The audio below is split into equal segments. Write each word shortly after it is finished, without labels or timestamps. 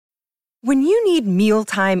When you need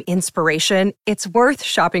mealtime inspiration, it's worth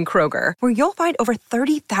shopping Kroger, where you'll find over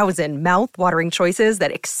 30,000 mouth-watering choices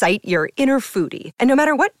that excite your inner foodie. And no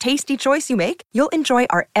matter what tasty choice you make, you'll enjoy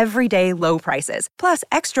our everyday low prices, plus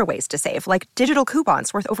extra ways to save, like digital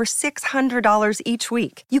coupons worth over $600 each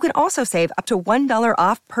week. You can also save up to $1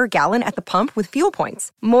 off per gallon at the pump with fuel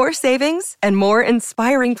points. More savings and more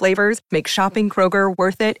inspiring flavors make shopping Kroger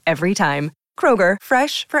worth it every time. Kroger,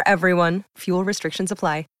 fresh for everyone. Fuel restrictions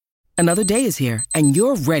apply. Another day is here, and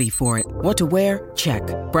you're ready for it. What to wear? Check.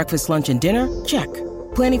 Breakfast, lunch, and dinner? Check.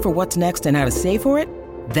 Planning for what's next and how to save for it?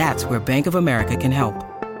 That's where Bank of America can help.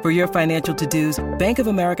 For your financial to-dos, Bank of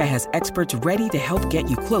America has experts ready to help get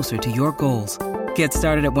you closer to your goals. Get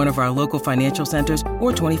started at one of our local financial centers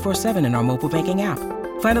or 24/7 in our mobile banking app.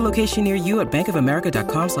 Find a location near you at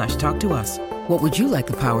bankofamerica.com/talktous. What would you like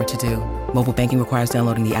the power to do? Mobile banking requires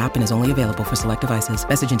downloading the app and is only available for select devices.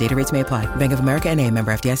 Message and data rates may apply. Bank of America N.A.,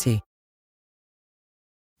 member FDIC.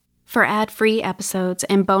 For ad-free episodes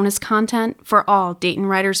and bonus content for all Dayton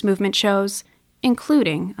Writers Movement shows,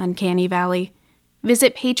 including Uncanny Valley,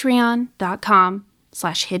 visit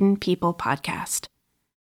patreon.com/Hidden People Podcast.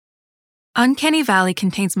 Uncanny Valley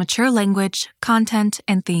contains mature language, content,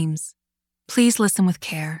 and themes. Please listen with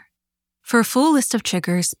care. For a full list of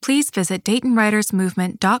triggers, please visit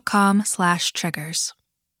DaytonWritersMovement.com/triggers.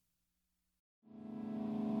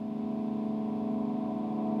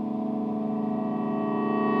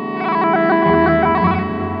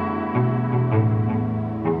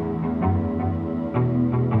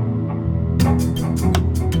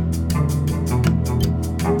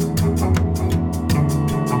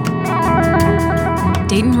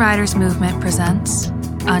 Dayton Writers Movement presents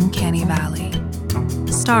Uncanny Valley.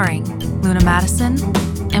 Starring Luna Madison,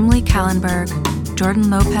 Emily Kallenberg, Jordan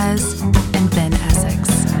Lopez, and Ben Essex.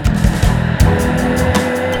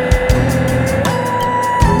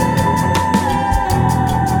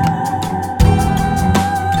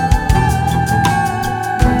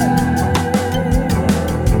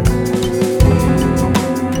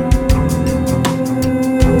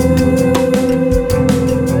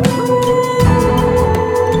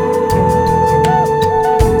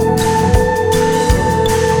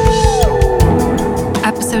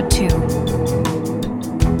 Episode 2.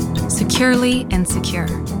 Securely Insecure.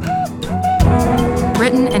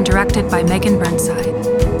 Written and directed by Megan Burnside.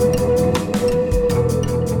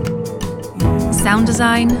 Sound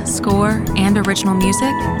design, score, and original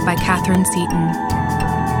music by Catherine Seaton.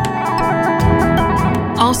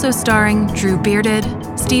 Also starring Drew Bearded,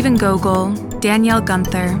 Stephen Gogol, Danielle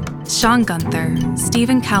Gunther, Sean Gunther,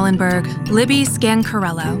 Stephen Kallenberg, Libby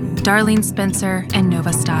Scancarello, Darlene Spencer, and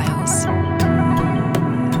Nova Stiles.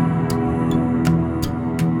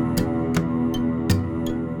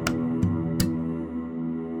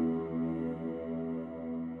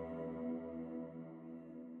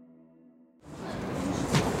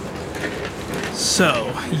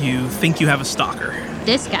 So, you think you have a stalker?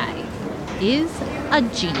 This guy is a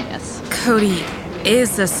genius. Cody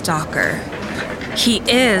is a stalker. He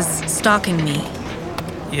is stalking me.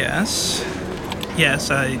 Yes.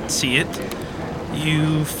 Yes, I see it.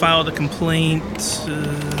 You filed a complaint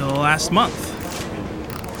last month.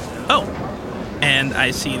 Oh, and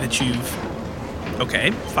I see that you've,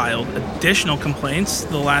 filed additional complaints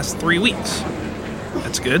the last 3 weeks.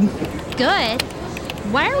 That's good. Good?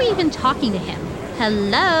 Why are we even talking to him?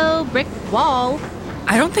 Hello, brick wall.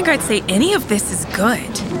 I don't think I'd say any of this is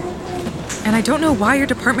good. And I don't know why your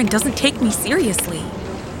department doesn't take me seriously.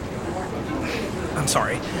 I'm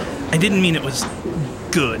sorry. I didn't mean it was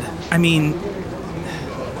good. I mean,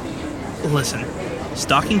 listen,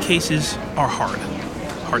 stalking cases are hard.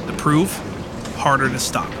 Hard to prove, harder to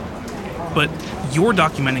stop. But you're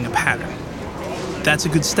documenting a pattern. That's a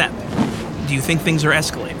good step. Do you think things are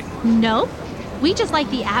escalating? Nope. We just like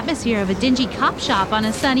the atmosphere of a dingy cop shop on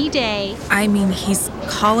a sunny day. I mean, he's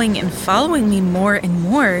calling and following me more and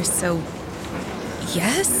more, so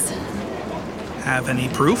yes? Have any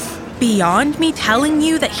proof? Beyond me telling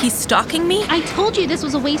you that he's stalking me? I told you this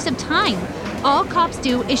was a waste of time. All cops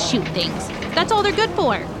do is shoot things. That's all they're good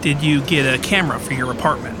for. Did you get a camera for your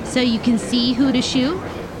apartment? So you can see who to shoot?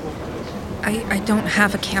 I don't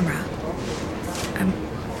have a camera.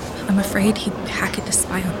 I'm afraid he'd hack it to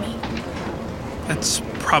spy on me. That's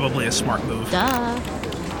probably a smart move. Duh.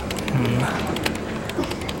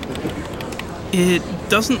 It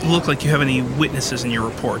doesn't look like you have any witnesses in your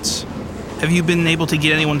reports. Have you been able to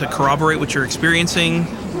get anyone to corroborate what you're experiencing?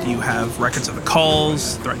 Do you have records of the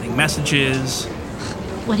calls, threatening messages?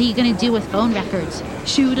 What are you gonna do with phone records?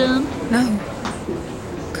 Shoot him? No.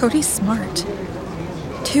 Cody's smart.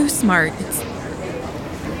 Too smart.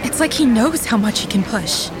 It's like he knows how much he can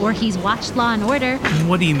push. Or he's watched Law and Order.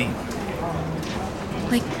 What do you mean?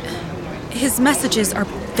 Like, his messages are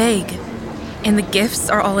vague, and the gifts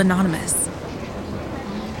are all anonymous.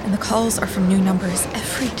 And the calls are from new numbers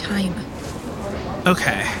every time.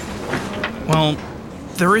 Okay. Well,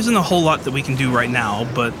 there isn't a whole lot that we can do right now,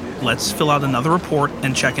 but let's fill out another report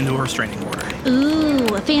and check into a restraining order.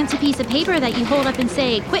 Ooh, a fancy piece of paper that you hold up and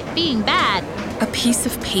say, "Quit being bad." A piece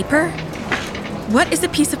of paper? What is a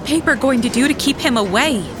piece of paper going to do to keep him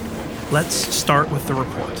away? Let's start with the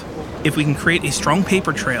report. If we can create a strong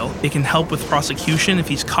paper trail, it can help with prosecution if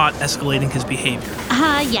he's caught escalating his behavior.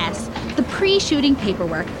 Yes. The pre-shooting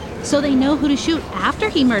paperwork. So they know who to shoot after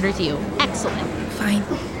he murders you. Excellent. Fine.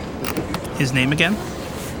 His name again?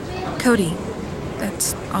 Cody.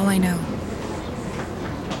 That's all I know.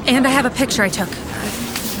 And I have a picture I took.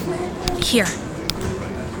 Here.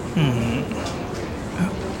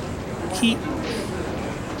 He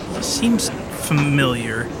seems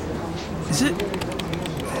familiar. Is it?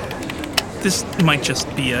 This might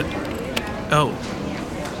just be a... Oh.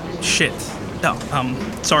 Shit.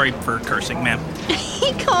 Oh, sorry for cursing, ma'am.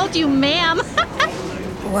 He called you ma'am.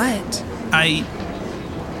 What? I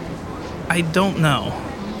don't know.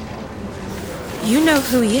 You know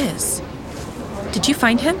who he is. Did you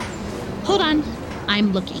find him? Hold on.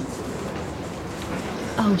 I'm looking.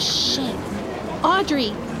 Oh, shit.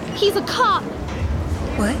 Audrey, he's a cop.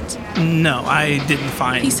 What? No, I didn't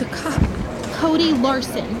find... He's a cop. Cody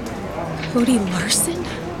Larson. Cody Larson?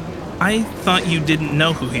 I thought you didn't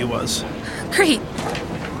know who he was. Great.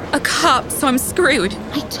 A cop, so I'm screwed.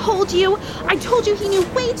 I told you he knew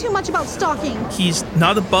way too much about stalking. He's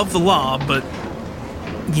not above the law, but...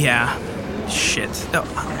 Yeah. Shit. Oh,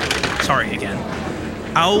 sorry again.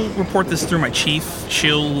 I'll report this through my chief.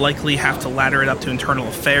 She'll likely have to ladder it up to internal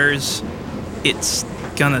affairs. It's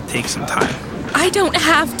gonna take some time. I don't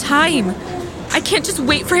have time. I can't just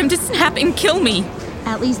wait for him to snap and kill me.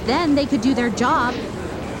 At least then they could do their job.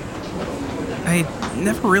 I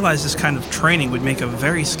never realized this kind of training would make a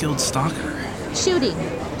very skilled stalker. Shooting.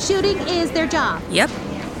 Shooting is their job. Yep.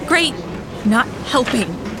 Great. Not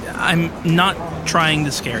helping. I'm not trying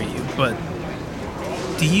to scare you, but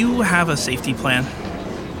do you have a safety plan?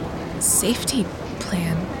 Safety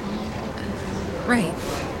plan? Right.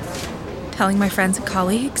 Telling my friends and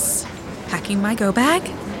colleagues? Packing my go bag?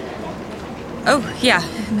 Oh, yeah,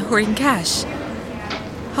 and hoarding cash.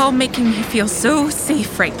 All making me feel so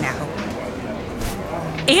safe right now.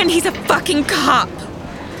 And he's a fucking cop!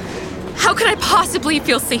 How could I possibly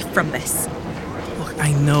feel safe from this? Look,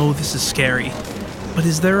 I know this is scary, but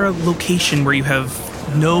is there a location where you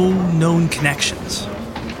have no known connections?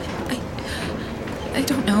 I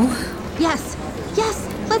don't know. Yes,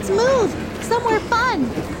 let's move. Somewhere fun.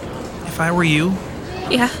 If I were you,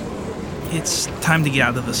 Yeah? it's time to get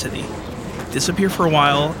out of the city. Disappear for a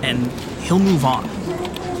while, and he'll move on.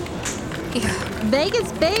 Yeah.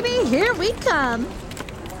 Vegas, baby, here we come.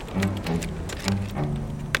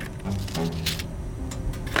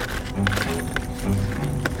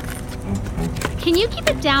 Can you keep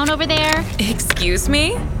it down over there? Excuse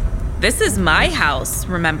me? This is my house,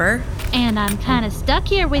 remember? And I'm kind of stuck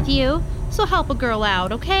here with you, so help a girl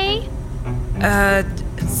out, okay?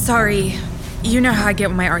 Sorry. You know how I get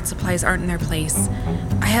when my art supplies aren't in their place.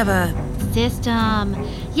 I have a... System.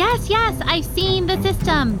 Yes, I've seen the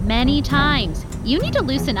system many times. You need to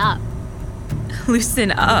loosen up.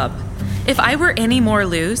 Loosen up? If I were any more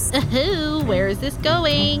loose... Where is this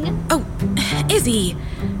going? Oh, Izzy,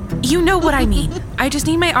 you know what I mean. I just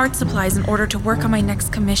need my art supplies in order to work on my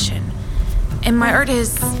next commission. And my art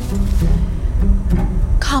is...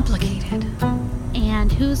 complicated.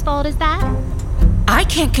 And whose fault is that? I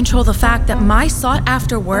can't control the fact that my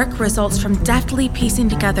sought-after work results from deftly piecing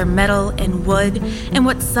together metal and wood and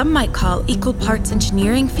what some might call equal parts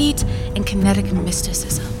engineering feat and kinetic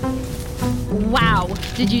mysticism. Wow,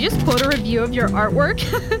 did you just quote a review of your artwork?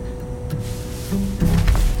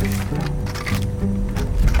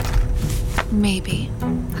 Maybe.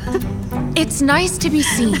 It's nice to be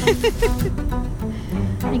seen.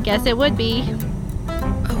 I guess it would be.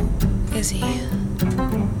 Oh, Izzy.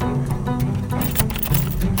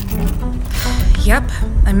 Yep,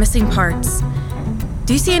 I'm missing parts.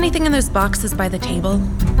 Do you see anything in those boxes by the table?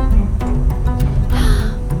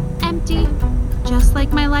 Empty. Just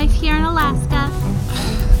like my life here in Alaska.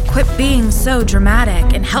 Quit being so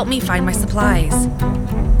dramatic and help me find my supplies.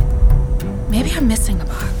 Maybe I'm missing a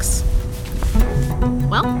box.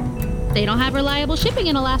 Well, they don't have reliable shipping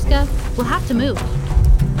in Alaska. We'll have to move.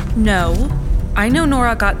 No, I know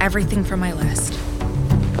Nora got everything from my list.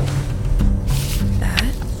 That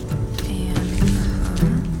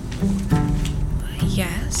and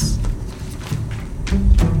yes.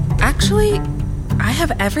 Actually, I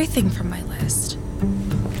have everything from my list.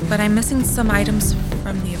 But I'm missing some items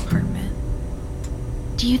from the apartment.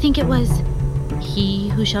 Do you think it was he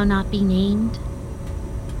who shall not be named?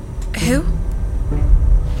 Who?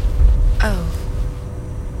 Oh.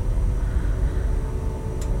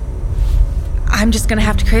 I'm just gonna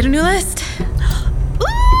have to create a new list.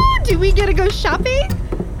 Ooh, do we get to go shopping?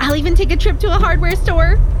 I'll even take a trip to a hardware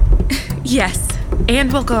store. Yes,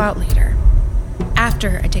 and we'll go out later.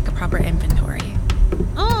 After I take a proper inventory.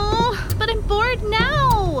 Oh, but I'm bored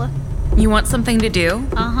now. You want something to do?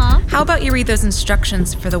 Uh-huh. How about you read those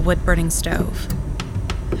instructions for the wood-burning stove?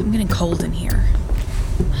 I'm getting cold in here.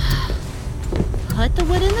 Put the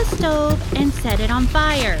wood in the stove and set it on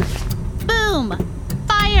fire. Boom!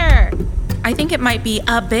 Fire! I think it might be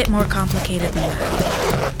a bit more complicated than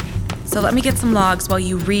that. So let me get some logs while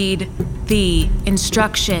you read the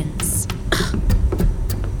instructions.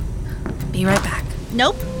 Be right back.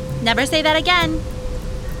 Nope. Never say that again.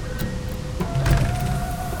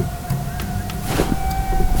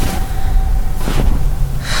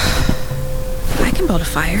 I can build a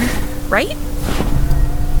fire, right?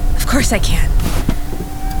 Of course I can.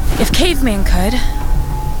 If caveman could,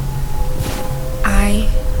 I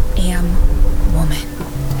am woman.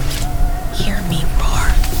 Hear me roar.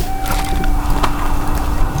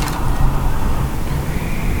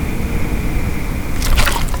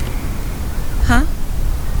 Huh?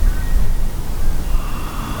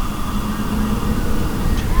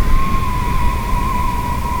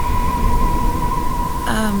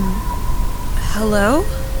 Hello?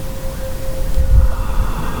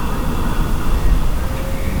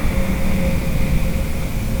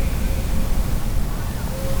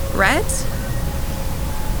 Reds?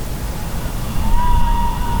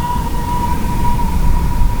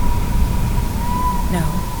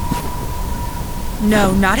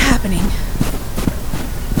 No, not happening.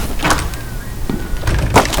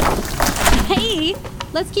 Hey,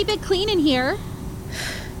 let's keep it clean in here.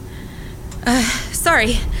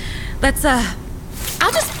 Sorry. Let's,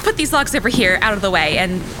 I'll just put these logs over here out of the way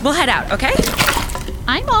and we'll head out, okay?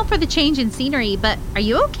 I'm all for the change in scenery, but are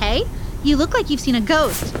you okay? You look like you've seen a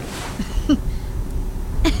ghost.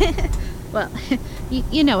 Well,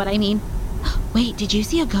 you know what I mean. Wait, did you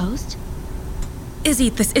see a ghost? Izzy,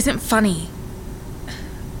 this isn't funny.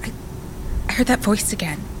 I heard that voice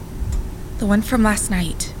again. The one from last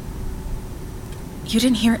night. You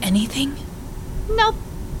didn't hear anything? Nope.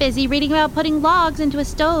 Busy reading about putting logs into a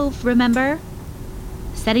stove, remember?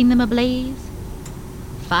 Setting them ablaze.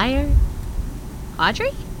 Fire.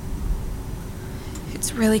 Audrey?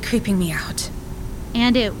 It's really creeping me out.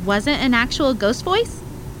 And it wasn't an actual ghost voice?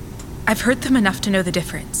 I've heard them enough to know the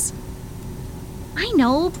difference. I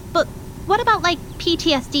know, but what about, like,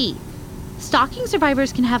 PTSD? Stalking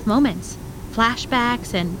survivors can have moments.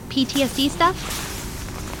 Flashbacks and PTSD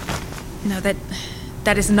stuff. No,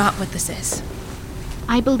 that is not what this is.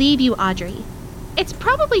 I believe you, Audrey. It's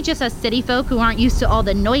probably just us city folk who aren't used to all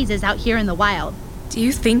the noises out here in the wild. Do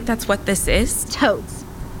you think that's what this is? Totes.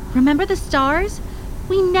 Remember the stars?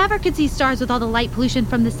 We never could see stars with all the light pollution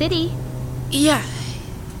from the city. Yeah,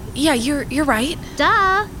 you're right.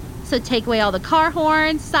 Duh. So take away all the car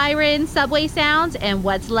horns, sirens, subway sounds, and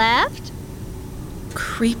what's left?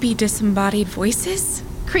 Creepy disembodied voices?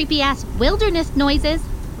 Creepy-ass wilderness noises.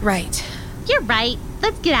 Right. You're right.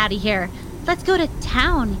 Let's get out of here. Let's go to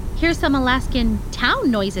town. Hear some Alaskan town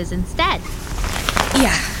noises instead.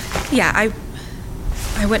 Yeah,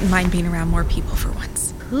 I wouldn't mind being around more people for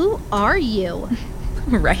once. Who are you?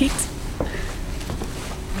 Right?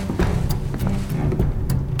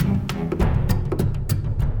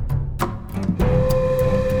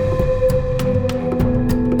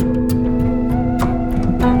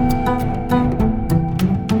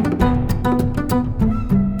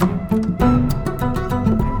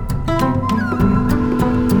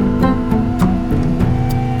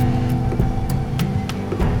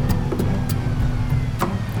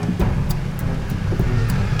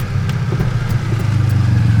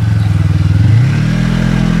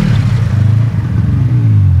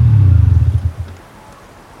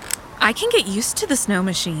 I can get used to the snow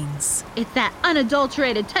machines. It's that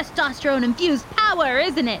unadulterated testosterone-infused power,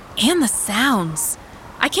 isn't it? And the sounds.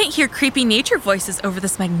 I can't hear creepy nature voices over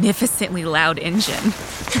this magnificently loud engine.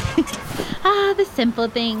 The simple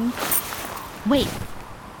things. Wait,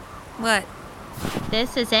 What?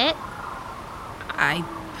 this is it? I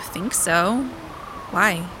think so.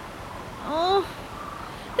 Why? Oh,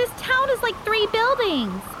 this town is like 3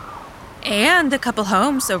 buildings. And a couple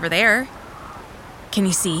homes over there. Can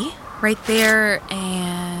you see? Right there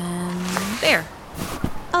and there.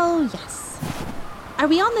 Oh, yes. Are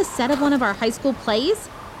we on the set of one of our high school plays?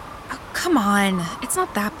 come on. It's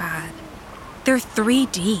not that bad. They're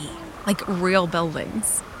 3D, like real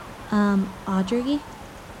buildings. Audrey?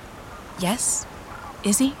 Yes?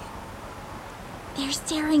 Izzy? They're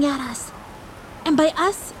staring at us. And by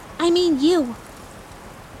us, I mean you.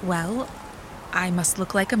 Well, I must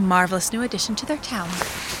look like a marvelous new addition to their town.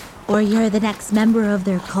 Or you're the next member of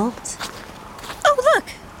their cult. Oh, look!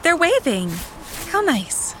 They're waving. How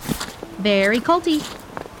nice. Very culty.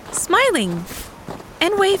 Smiling.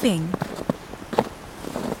 And waving.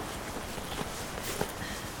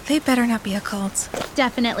 They better not be a cult.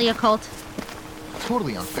 Definitely a cult.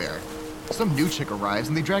 Totally unfair. Some new chick arrives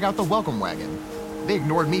and they drag out the welcome wagon. They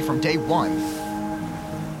ignored me from day one.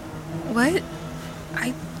 What?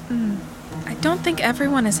 I don't think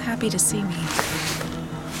everyone is happy to see me.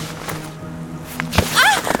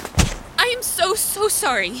 I am so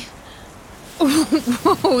sorry.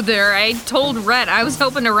 Whoa there, I told Rhett I was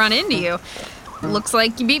hoping to run into you. Looks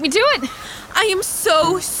like you beat me to it. I am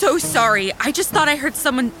so sorry. I just thought I heard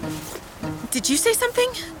someone... Did you say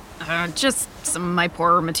something? Just some of my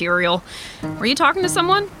poorer material. Were you talking to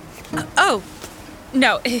someone? Oh,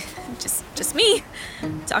 no, just me.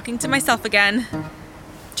 Talking to myself again.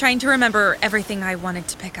 Trying to remember everything I wanted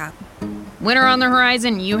to pick up. Winter on the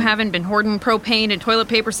horizon, you haven't been hoarding propane and toilet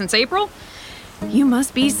paper since April? You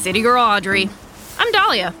must be City Girl Audrey. I'm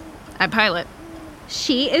Dahlia. I pilot.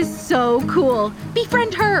 She is so cool.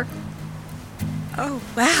 Befriend her. Oh,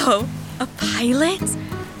 wow. A pilot?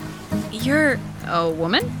 You're... A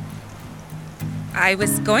woman? I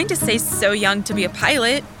was going to say so young to be a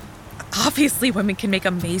pilot. Obviously, women can make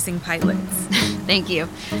amazing pilots. Thank you.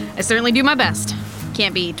 I certainly do my best.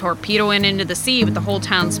 Can't be torpedoing into the sea with the whole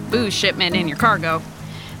town's booze shipment in your cargo.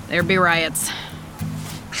 There'd be riots.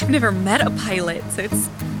 I've never met a pilot, so it's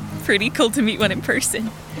pretty cool to meet one in person.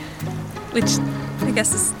 Which I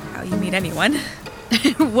guess is how you meet anyone.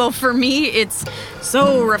 Well, for me, it's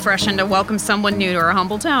so refreshing to welcome someone new to our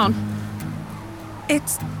humble town.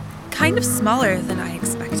 It's kind of smaller than I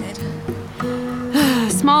expected.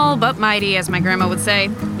 Small but mighty, as my grandma would say.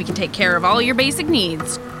 We can take care of all your basic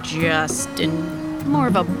needs, just in more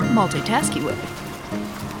of a multitasky way.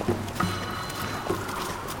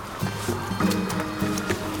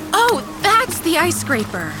 Oh, that's the ice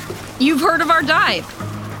scraper. You've heard of our dive.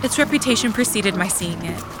 Its reputation preceded my seeing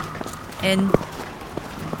it. In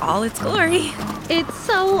all its glory. It's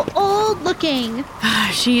so old looking.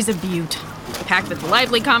 She's a beaut. Packed with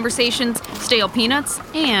lively conversations, stale peanuts,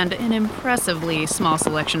 and an impressively small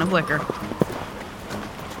selection of liquor.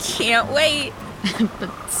 Can't wait.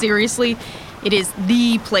 But seriously, it is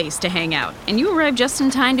the place to hang out, and you arrive just in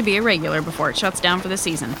time to be a regular before it shuts down for the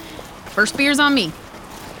season. First beer's on me.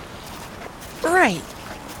 Right.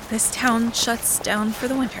 This town shuts down for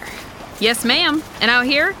the winter. Yes, ma'am. And out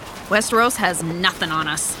here, Westeros has nothing on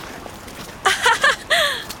us.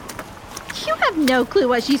 You have no clue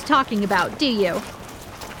what she's talking about, do you?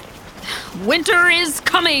 Winter is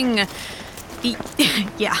coming!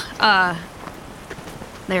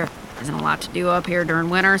 There isn't a lot to do up here during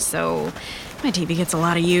winter, so my TV gets a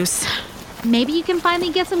lot of use. Maybe you can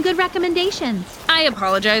finally get some good recommendations. I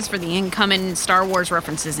apologize for the incoming Star Wars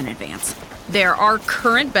references in advance. There are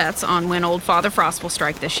current bets on when Old Father Frost will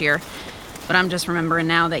strike this year, but I'm just remembering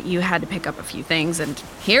now that you had to pick up a few things, and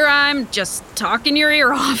here I'm just talking your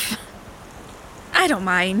ear off. I don't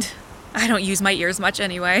mind. I don't use my ears much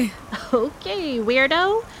anyway. Okay,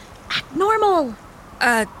 weirdo. Act normal.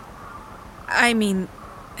 I mean,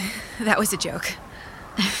 that was a joke.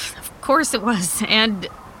 Of course it was, and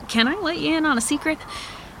can I let you in on a secret?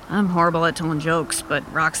 I'm horrible at telling jokes, but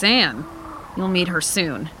Roxanne, you'll meet her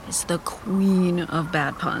soon, is the queen of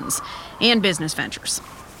bad puns and business ventures.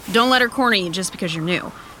 Don't let her corner you just because you're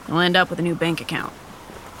new. You'll end up with a new bank account.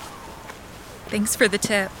 Thanks for the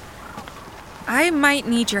tip. I might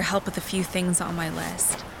need your help with a few things on my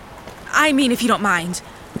list. I mean, if you don't mind.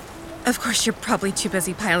 Of course, you're probably too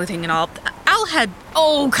busy piloting and all. I'll head...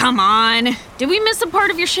 Oh, come on. Did we miss a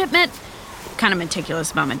part of your shipment? Kind of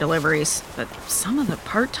meticulous about my deliveries, but some of the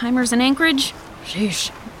part-timers in Anchorage?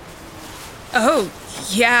 Sheesh. Oh,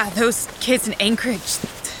 yeah, those kids in Anchorage,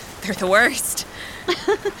 they're the worst.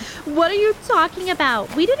 What are you talking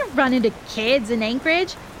about? We didn't run into kids in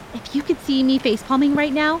Anchorage. If you could see me facepalming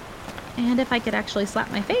right now, and if I could actually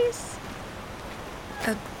slap my face.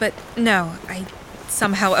 But no, I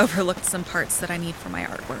somehow overlooked some parts that I need for my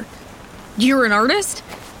artwork. You're an artist?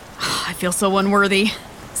 I feel so unworthy.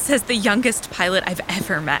 Says the youngest pilot I've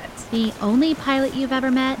ever met. The only pilot you've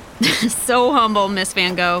ever met? So humble, Miss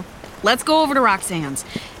Van Gogh. Let's go over to Roxanne's.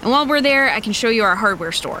 And while we're there, I can show you our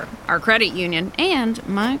hardware store, our credit union, and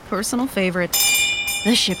my personal favorite,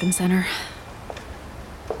 the shipping center.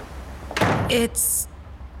 It's...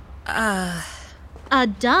 A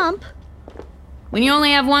dump? When you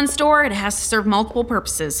only have one store, it has to serve multiple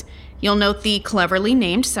purposes. You'll note the cleverly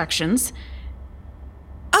named sections.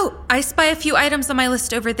 Oh, I spy a few items on my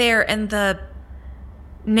list over there in the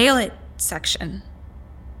Nail It section.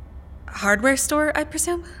 Hardware store, I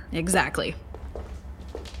presume? Exactly.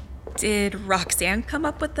 Did Roxanne come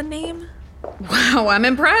up with the name? Wow, I'm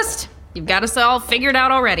impressed. You've got us all figured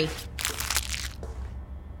out already.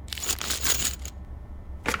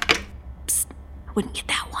 Psst, wouldn't get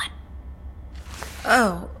that one.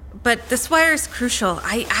 Oh, but this wire is crucial.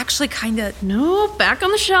 I actually kinda... No, back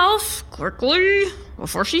on the shelf. Quickly,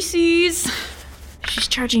 before she sees. She's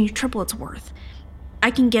charging you triple its worth.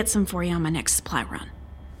 I can get some for you on my next supply run.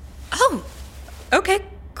 Oh, okay,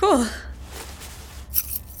 cool.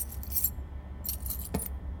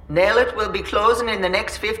 Nail It will be closing in the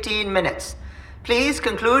next 15 minutes. Please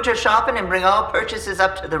conclude your shopping and bring all purchases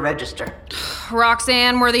up to the register.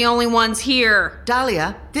 Roxanne, we're the only ones here.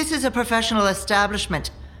 Dahlia, this is a professional establishment,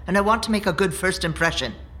 and I want to make a good first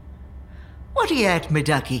impression. What are you at, me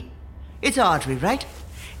ducky? It's Audrey, right?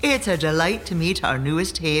 It's a delight to meet our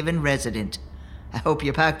newest Haven resident. I hope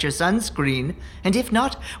you packed your sunscreen, and if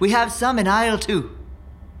not, we have some in aisle 2.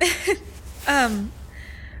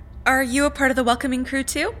 Are you a part of the welcoming crew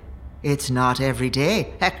too? It's not every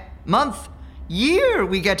day, heck, month, year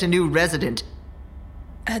we get a new resident.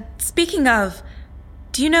 Speaking of,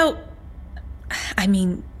 do you know...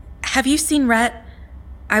 have you seen Rhett?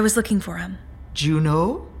 I was looking for him.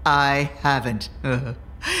 Juno? I haven't.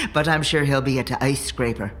 But I'm sure he'll be at the ice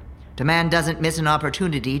scraper. The man doesn't miss an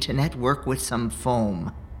opportunity to network with some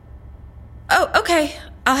foam. Oh, okay.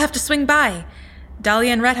 I'll have to swing by.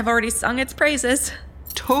 Dahlia and Rhett have already sung its praises.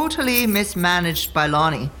 Totally mismanaged by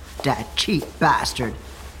Lonnie, that cheap bastard.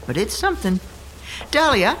 But it's something.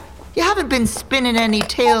 Dahlia, you haven't been spinning any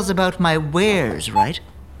tales about my wares, right?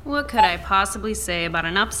 What could I possibly say about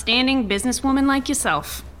an upstanding businesswoman like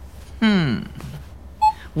yourself?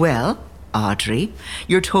 Well, Audrey,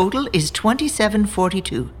 your total is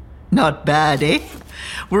 $27.42. Not bad, eh?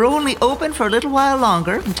 We're only open for a little while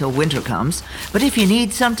longer until winter comes, but if you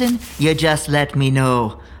need something, you just let me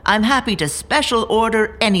know. I'm happy to special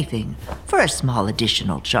order anything for a small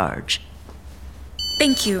additional charge.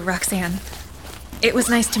 Thank you, Roxanne. It was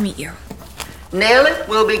nice to meet you. Nail It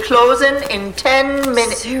will be closing in 10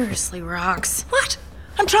 minutes. Seriously, Rox. What?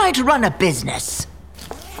 I'm trying to run a business.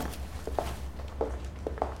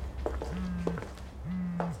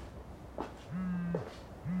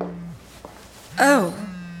 Oh,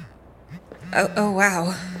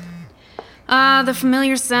 wow. The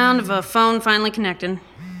familiar sound of a phone finally connecting.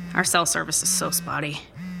 Our cell service is so spotty.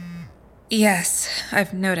 Yes,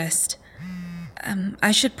 I've noticed.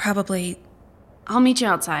 I should probably... I'll meet you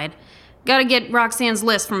outside. Gotta get Roxanne's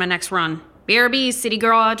list for my next run. BRB, city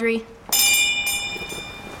girl, Audrey.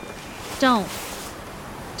 Don't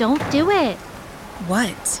do it.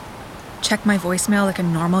 What? Check my voicemail like a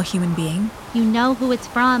normal human being? You know who it's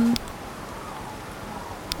from.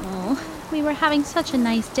 Oh, we were having such a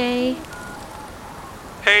nice day.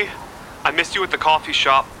 Hey, I missed you at the coffee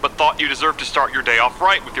shop, but thought you deserved to start your day off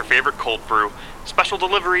right with your favorite cold brew. Special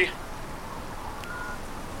delivery.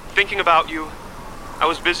 Thinking about you. I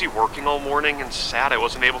was busy working all morning and sad I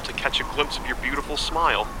wasn't able to catch a glimpse of your beautiful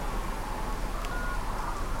smile.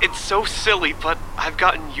 It's so silly, but I've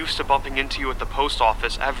gotten used to bumping into you at the post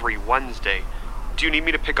office every Wednesday. Do you need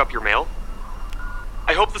me to pick up your mail?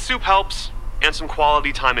 I hope the soup helps, and some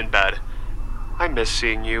quality time in bed. I miss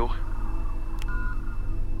seeing you.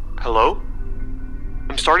 Hello?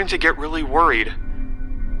 I'm starting to get really worried.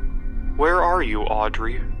 Where are you,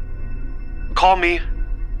 Audrey? Call me.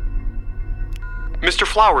 Mr.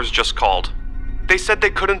 Flowers just called. They said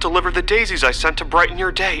they couldn't deliver the daisies I sent to brighten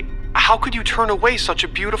your day. How could you turn away such a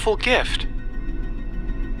beautiful gift?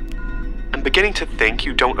 I'm beginning to think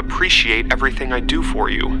you don't appreciate everything I do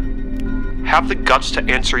for you. Have the guts to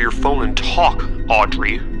answer your phone and talk,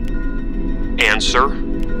 Audrey. Answer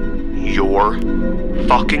your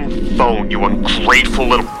fucking phone, you ungrateful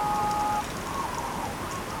little...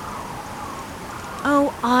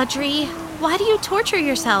 Oh, Audrey, why do you torture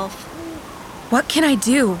yourself? What can I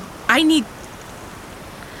do?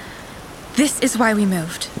 This is why we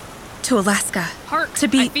moved. To Alaska. Hark, to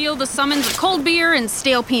be... I feel the summons of cold beer and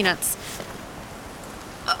stale peanuts.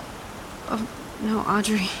 No,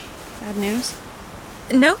 Audrey. Bad news?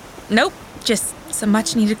 Nope. Just some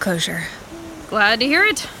much-needed closure. Glad to hear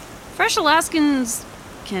it. Fresh Alaskans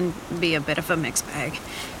can be a bit of a mixed bag.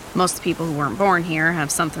 Most people who weren't born here have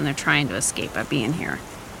something they're trying to escape by being here.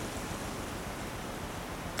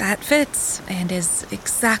 That fits, and is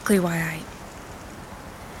exactly why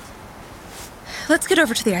let's get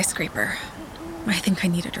over to the ice scraper. I think I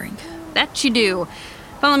need a drink. That you do.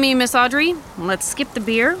 Follow me, Miss Audrey. Let's skip the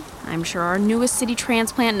beer. I'm sure our newest city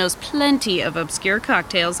transplant knows plenty of obscure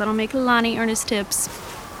cocktails that'll make Lonnie earn his tips.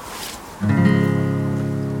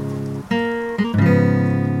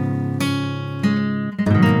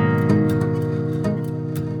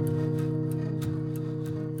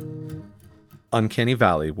 Uncanny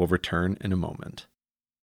Valley will return in a moment.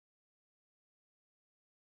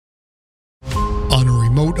 On a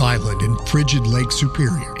remote island in frigid Lake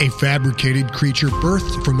Superior, a fabricated creature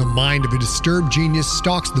birthed from the mind of a disturbed genius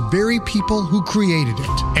stalks the very people who created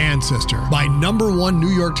it. Ancestor, by #1 New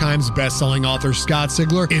York Times bestselling author Scott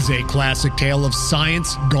Sigler, is a classic tale of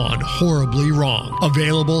science gone horribly wrong.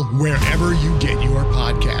 Available wherever you get your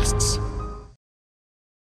podcasts.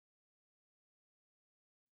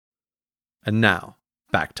 And now,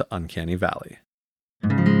 back to Uncanny Valley.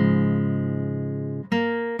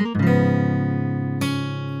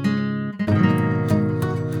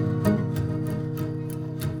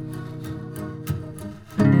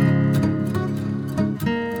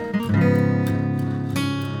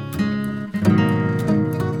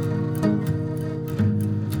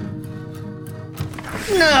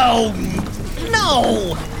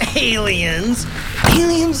 No! Aliens!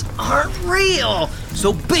 Aliens aren't real!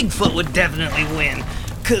 So Bigfoot would definitely win.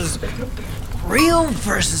 'Cause real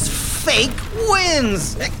versus fake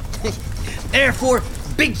wins! Therefore,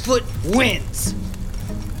 Bigfoot wins!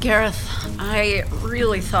 Gareth, I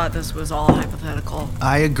really thought this was all hypothetical.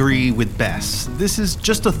 I agree with Bess. This is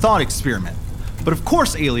just a thought experiment. But of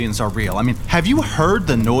course aliens are real. I mean, have you heard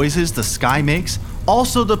the noises the sky makes?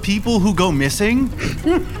 Also the people who go missing?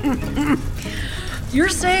 You're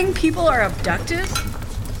saying people are abducted?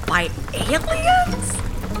 By aliens?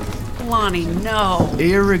 Lonnie, no.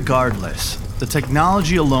 Irregardless, the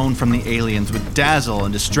technology alone from the aliens would dazzle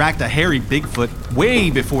and distract a hairy Bigfoot way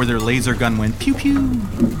before their laser gun went pew-pew.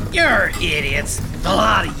 You're idiots, a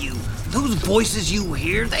lot of you. Those voices you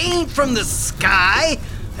hear, they ain't from the sky.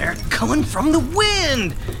 They're coming from the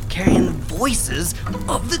wind, carrying the voices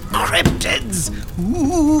of the cryptids.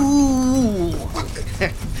 Ooh.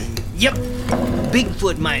 Yep,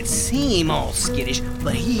 Bigfoot might seem all skittish,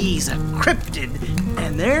 but he's a cryptid,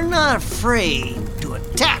 and they're not afraid to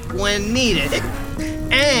attack when needed.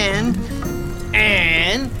 And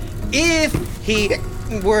if he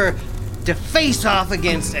were to face off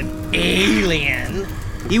against an alien,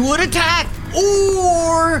 he would attack,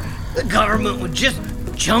 or the government would just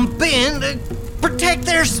jump in to protect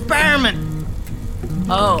their experiment.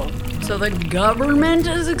 Oh, so the government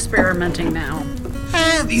is experimenting now.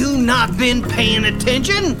 Have you not been paying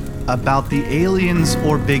attention? About the aliens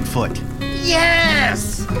or Bigfoot?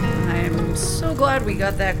 Yes! I'm so glad we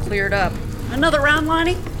got that cleared up. Another round,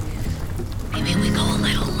 Lonnie? Maybe we go a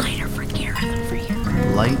little lighter for Gareth over here.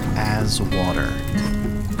 Light as water.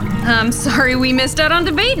 I'm sorry we missed out on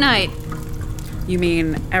debate night. You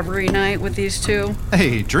mean every night with these two?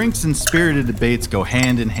 Hey, drinks and spirited debates go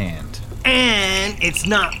hand in hand. And it's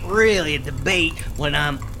not really a debate when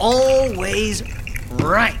I'm always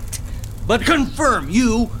right. But confirm,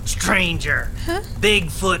 you stranger. Huh?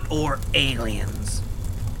 Bigfoot or aliens?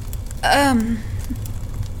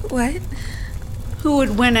 What? Who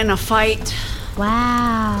would win in a fight?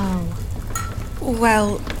 Wow.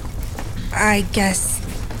 Well, I guess...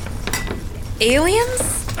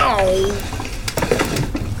 aliens? Oh!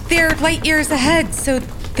 They're light years ahead, so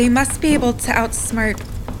they must be able to outsmart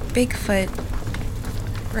Bigfoot,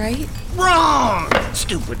 right? Wrong!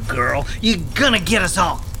 Stupid girl. You're gonna get us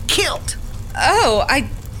all killed. Oh, I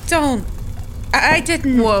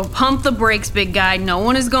didn't... Whoa, pump the brakes, big guy. No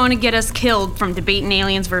one is going to get us killed from debating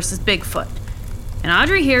aliens versus Bigfoot. And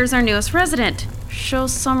Audrey here is our newest resident. Show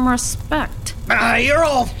some respect. You're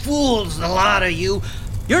all fools, a lot of you.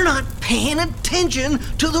 You're not paying attention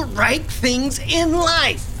to the right things in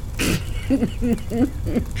life.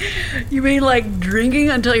 You mean like drinking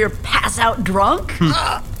until you're pass out drunk?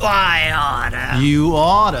 I oughta. You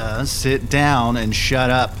oughta sit down and shut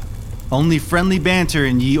up. Only friendly banter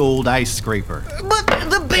in ye old ice scraper. But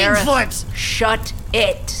the Bigfoots! Shut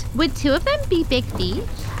it. Would two of them be big feet?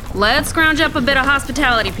 Let's scrounge up a bit of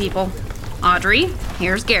hospitality, people. Audrey,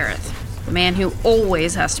 here's Gareth, the man who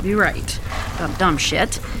always has to be right about dumb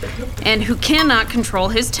shit, and who cannot control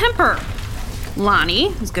his temper.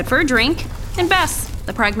 Lonnie, who's good for a drink, and Bess,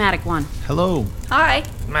 the pragmatic one. Hello. Hi.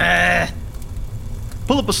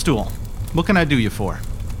 Pull up a stool. What can I do you for?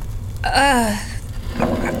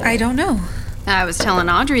 I don't know. I was telling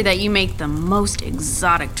Audrey that you make the most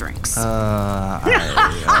exotic drinks. Well,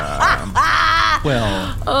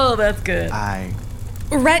 Oh, that's good.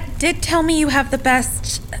 Rhett did tell me you have the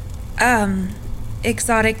best,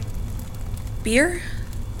 exotic beer?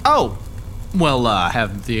 Oh, well,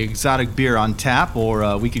 have the exotic beer on tap,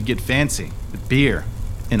 or we could get fancy with beer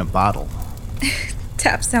in a bottle.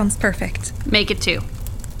 Tap sounds perfect. Make it 2.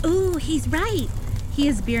 Ooh, he's right. He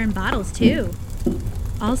has beer in bottles, too.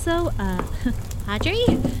 Also, Audrey,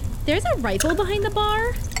 there's a rifle behind the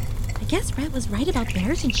bar. I guess Rhett was right about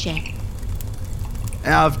bears and shit.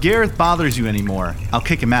 Now, if Gareth bothers you anymore, I'll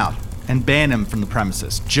kick him out and ban him from the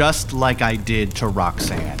premises, just like I did to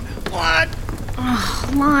Roxanne. What?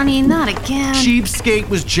 Oh, Lonnie, not again. Cheapskate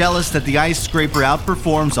was jealous that the ice scraper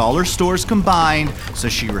outperforms all her stores combined, so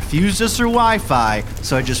she refused us her Wi-Fi,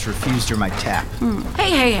 so I just refused her my tap.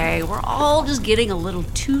 Hey, we're all just getting a little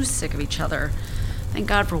too sick of each other. Thank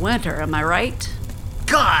God for winter, am I right?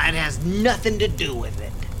 God has nothing to do with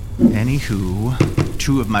it. Anywho,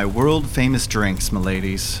 2 of my world-famous drinks,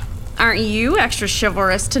 m'ladies. Aren't you extra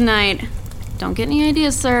chivalrous tonight? Don't get any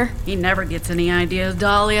ideas, sir. He never gets any ideas,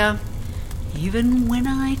 Dahlia. Even when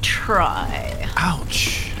I try.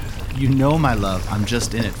 Ouch. You know, my love, I'm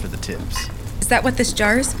just in it for the tips. Is that what this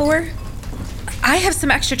jar is for? I have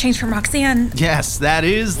some extra change from Roxanne. Yes, that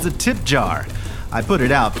is the tip jar. I put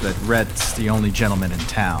it out, but Rhett's the only gentleman in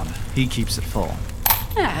town. He keeps it full.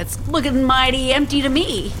 Yeah, it's looking mighty empty to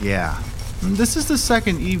me. Yeah. This is the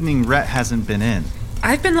second evening Rhett hasn't been in.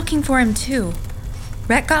 I've been looking for him, too.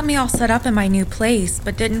 Rhett got me all set up in my new place,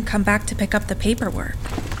 but didn't come back to pick up the paperwork.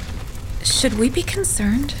 Should we be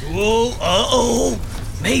concerned? Oh,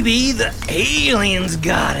 maybe the aliens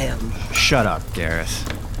got him. Shut up,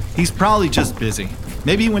 Gareth. He's probably just busy.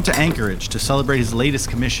 Maybe he went to Anchorage to celebrate his latest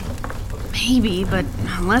commission. Maybe, but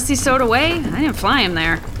unless he's stowed away, I didn't fly him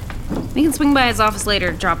there. We can swing by his office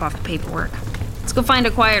later to drop off the paperwork. Let's go find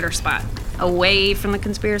a quieter spot, away from the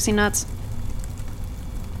conspiracy nuts.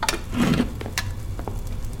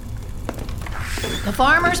 The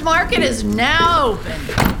farmer's market is now open.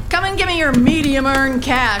 Come and give me your medium earned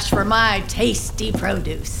cash for my tasty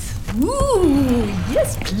produce. Ooh,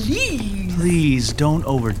 yes, please. Please don't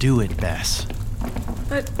overdo it, Bess.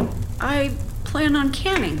 But I plan on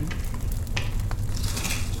canning.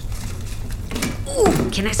 Ooh,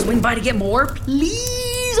 can I swing by to get more?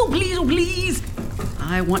 Please, oh please, oh please.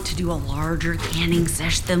 I want to do a larger canning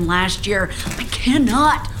sesh than last year. I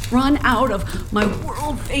cannot run out of my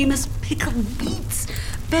world-famous pickled beets,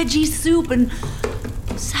 veggie soup, and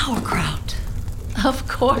sauerkraut. Of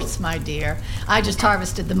course, my dear. I just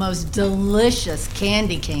harvested the most delicious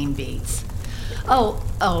candy cane beets. Oh,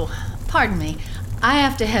 pardon me. I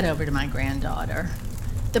have to head over to my granddaughter.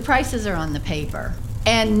 The prices are on the paper.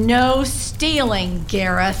 And no stealing,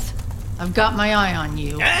 Gareth. I've got my eye on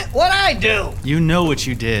you. What'd I do? You know what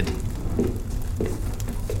you did.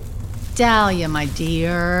 Dahlia, my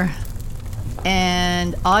dear.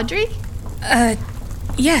 And Audrey?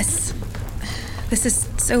 Yes. This is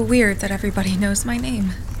so weird that everybody knows my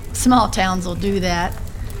name. Small towns will do that.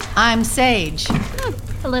 I'm Sage.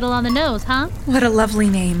 A little on the nose, huh? What a lovely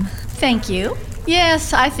name. Thank you.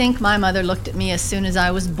 Yes, I think my mother looked at me as soon as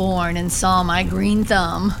I was born and saw my green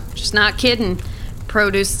thumb. Just not kidding.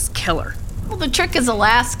 Produce is killer. Well, the trick is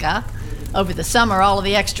Alaska. Over the summer, all of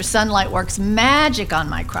the extra sunlight works magic on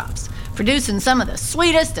my crops, producing some of the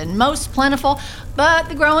sweetest and most plentiful, but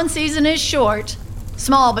the growing season is short.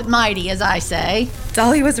 Small but mighty, as I say.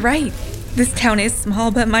 Dolly was right. This town is small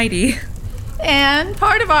but mighty. And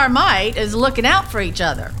part of our might is looking out for each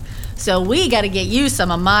other. So we gotta get you some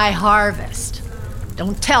of my harvest.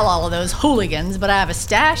 Don't tell all of those hooligans, but I have a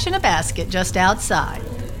stash in a basket just outside.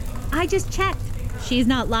 I just checked. She's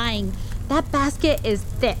not lying. That basket is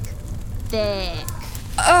thick. Thick.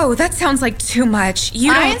 Oh, that sounds like too much.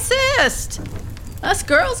 I insist. Us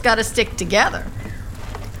girls gotta stick together.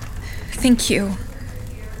 Thank you.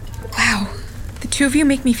 Wow. The two of you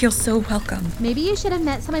make me feel so welcome. Maybe you should have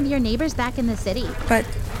met some of your neighbors back in the city. But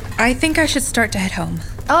I think I should start to head home.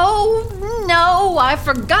 Oh, no, I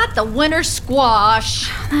forgot the winter squash.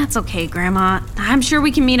 That's okay, Grandma. I'm sure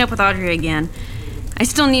we can meet up with Audrey again. I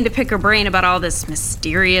still need to pick her brain about all this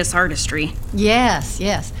mysterious artistry. Yes.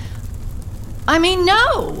 I mean,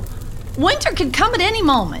 no. Winter could come at any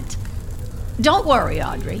moment. Don't worry,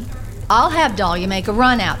 Audrey. I'll have Dahlia make a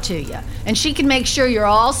run out to you, and she can make sure you're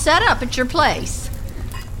all set up at your place.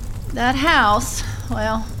 That house,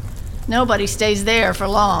 well, nobody stays there for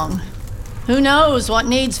long. Who knows what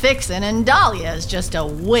needs fixing, and Dahlia is just a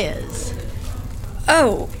whiz.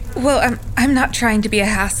 Oh, well, I'm not trying to be a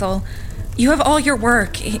hassle. You have all your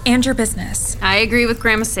work and your business. I agree with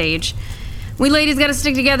Grandma Sage. We ladies gotta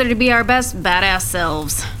stick together to be our best badass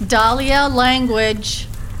selves. Dahlia language.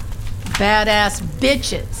 Badass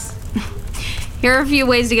bitches. Here are a few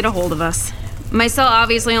ways to get a hold of us. My cell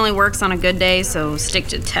obviously only works on a good day, so stick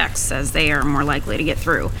to texts as they are more likely to get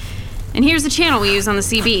through. And here's the channel we use on the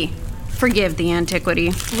CB. Forgive the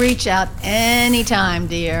antiquity. Reach out anytime,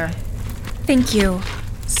 dear. Thank you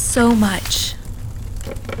so much.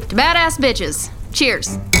 To badass bitches.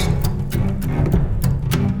 Cheers.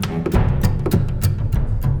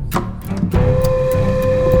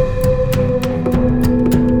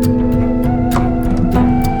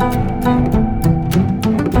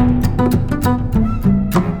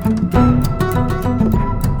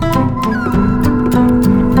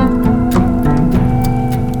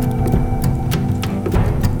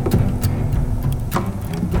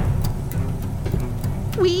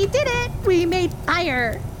 We did it! We made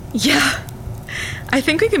fire! Yeah, I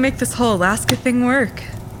think we can make this whole Alaska thing work.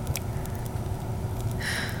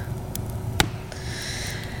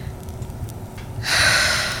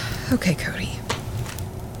 Okay, Cody.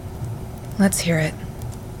 Let's hear it.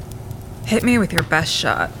 Hit me with your best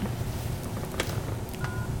shot.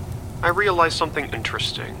 I realized something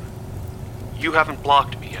interesting. You haven't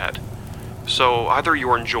blocked me yet. So either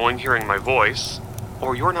you're enjoying hearing my voice,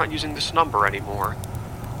 or you're not using this number anymore,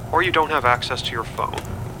 or you don't have access to your phone.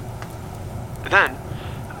 Then,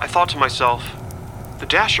 I thought to myself, the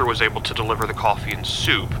Dasher was able to deliver the coffee and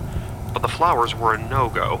soup, but the flowers were a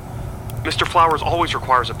no-go. Mr. Flowers always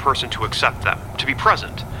requires a person to accept them, to be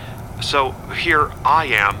present. So here I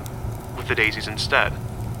am, with the daisies instead.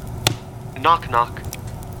 Knock, knock.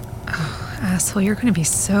 Oh, asshole, you're gonna be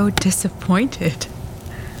so disappointed.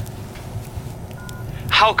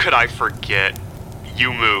 How could I forget?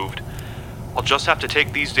 You moved. I'll just have to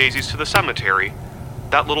take these daisies to the cemetery.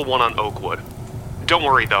 That little one on Oakwood. Don't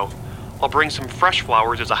worry, though. I'll bring some fresh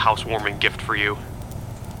flowers as a housewarming gift for you.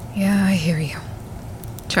 Yeah, I hear you.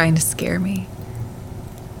 Trying to scare me.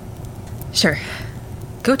 Sure.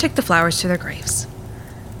 Go take the flowers to their graves.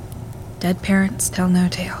 Dead parents tell no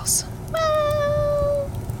tales.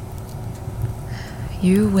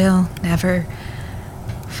 You will never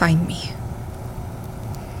find me.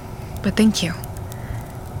 But thank you.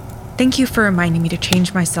 Thank you for reminding me to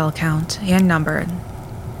change my cell account and number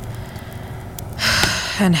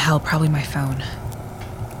and hell, probably my phone.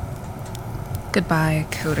 Goodbye,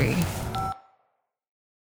 Cody.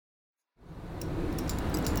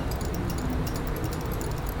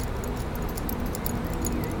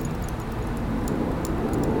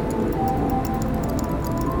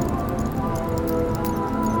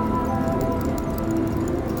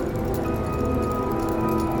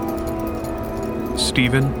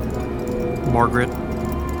 Stephen, Margaret,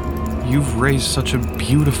 you've raised such a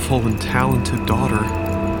beautiful and talented daughter.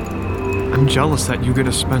 I'm jealous that you get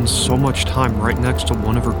to spend so much time right next to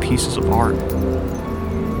one of her pieces of art.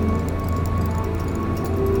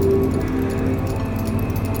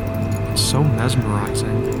 It's so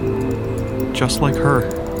mesmerizing. Just like her.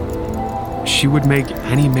 She would make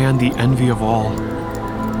any man the envy of all.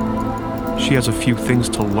 She has a few things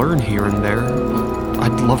to learn here and there.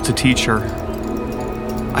 I'd love to teach her.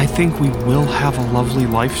 I think we will have a lovely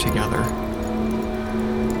life together.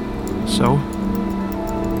 So,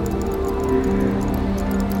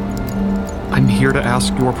 I'm here to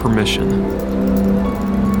ask your permission.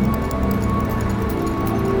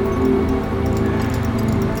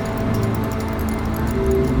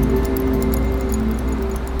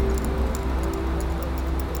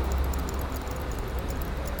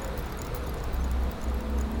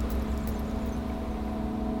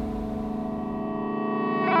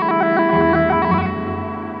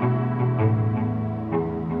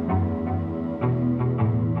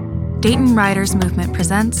 Dayton Writers Movement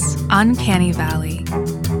presents Uncanny Valley.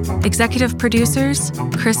 Executive producers,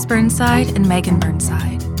 Chris Burnside and Megan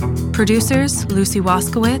Burnside. Producers, Lucy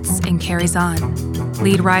Waskowitz and Carrie Zahn.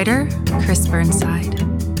 Lead writer, Chris Burnside.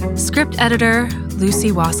 Script editor, Lucy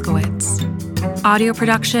Waskowitz. Audio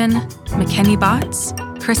production, McKenny Botts,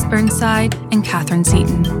 Chris Burnside, and Catherine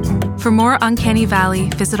Seaton. For more Uncanny Valley,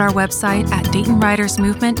 visit our website at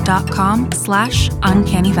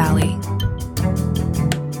DaytonWritersMovement.com/Uncanny Valley.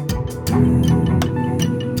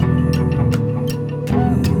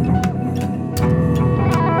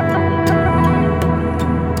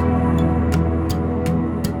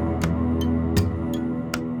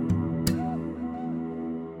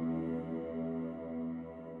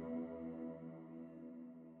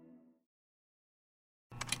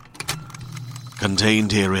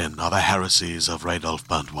 Contained herein are the heresies of Radolf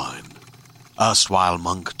Burntwine, erstwhile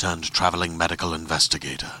monk turned traveling medical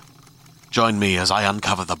investigator. Join me as I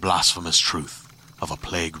uncover the blasphemous truth of a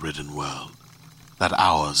plague-ridden world, that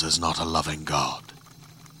ours is not a loving God,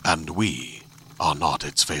 and we are not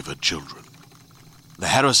its favored children. The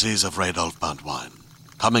heresies of Radolf Burntwine,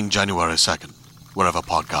 coming January 2nd, wherever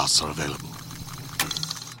podcasts are available.